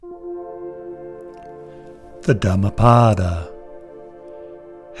The Dhammapada.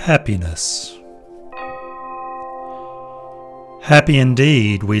 Happiness. Happy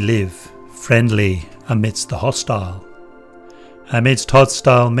indeed we live, friendly amidst the hostile. Amidst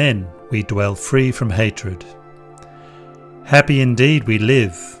hostile men we dwell free from hatred. Happy indeed we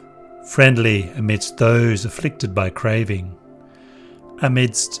live, friendly amidst those afflicted by craving.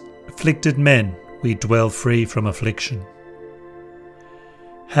 Amidst afflicted men we dwell free from affliction.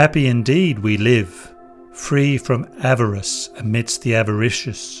 Happy indeed we live, free from avarice amidst the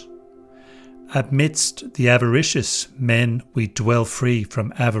avaricious. Amidst the avaricious men we dwell free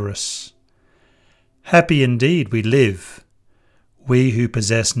from avarice. Happy indeed we live, we who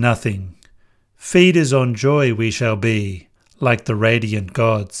possess nothing. Feeders on joy we shall be, like the radiant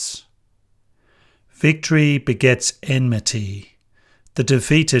gods. Victory begets enmity. The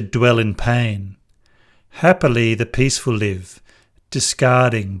defeated dwell in pain. Happily the peaceful live,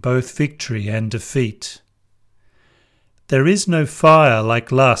 discarding both victory and defeat. There is no fire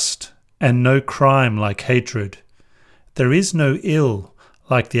like lust, and no crime like hatred. There is no ill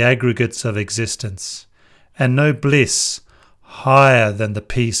like the aggregates of existence, and no bliss higher than the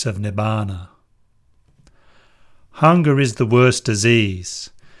peace of Nibbana. Hunger is the worst disease,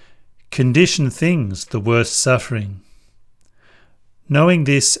 conditioned things the worst suffering. Knowing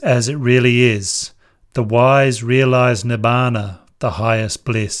this as it really is, the wise realize Nibbana, the highest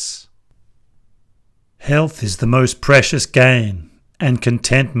bliss. Health is the most precious gain, and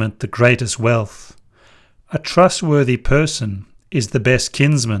contentment the greatest wealth. A trustworthy person is the best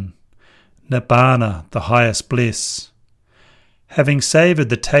kinsman, Nibbana the highest bliss. Having savoured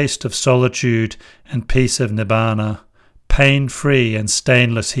the taste of solitude and peace of Nibbana, pain-free and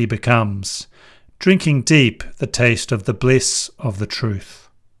stainless he becomes, drinking deep the taste of the bliss of the truth.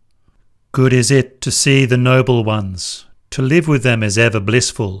 Good is it to see the noble ones, to live with them is ever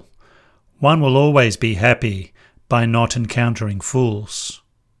blissful. One will always be happy by not encountering fools.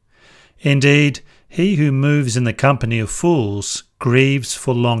 Indeed, he who moves in the company of fools grieves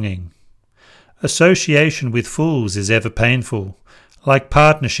for longing. Association with fools is ever painful, like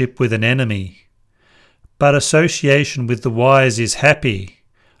partnership with an enemy. But association with the wise is happy,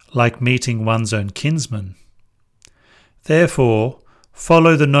 like meeting one's own kinsman. Therefore,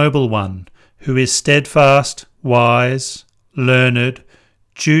 follow the noble one, who is steadfast, wise, learned,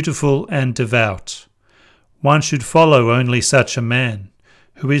 dutiful and devout. One should follow only such a man,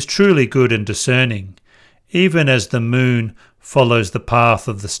 who is truly good and discerning, even as the moon follows the path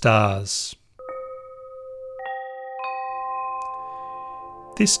of the stars.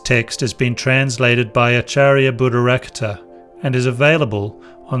 This text has been translated by Acharya Buddharakkhita and is available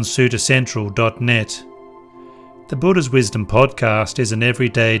on suttacentral.net. The Buddha's Wisdom podcast is an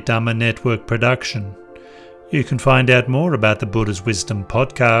everyday Dhamma Network production. You can find out more about the Buddha's Wisdom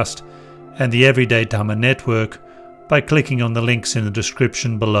podcast and the Everyday Dhamma Network by clicking on the links in the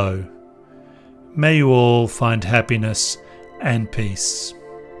description below. May you all find happiness and peace.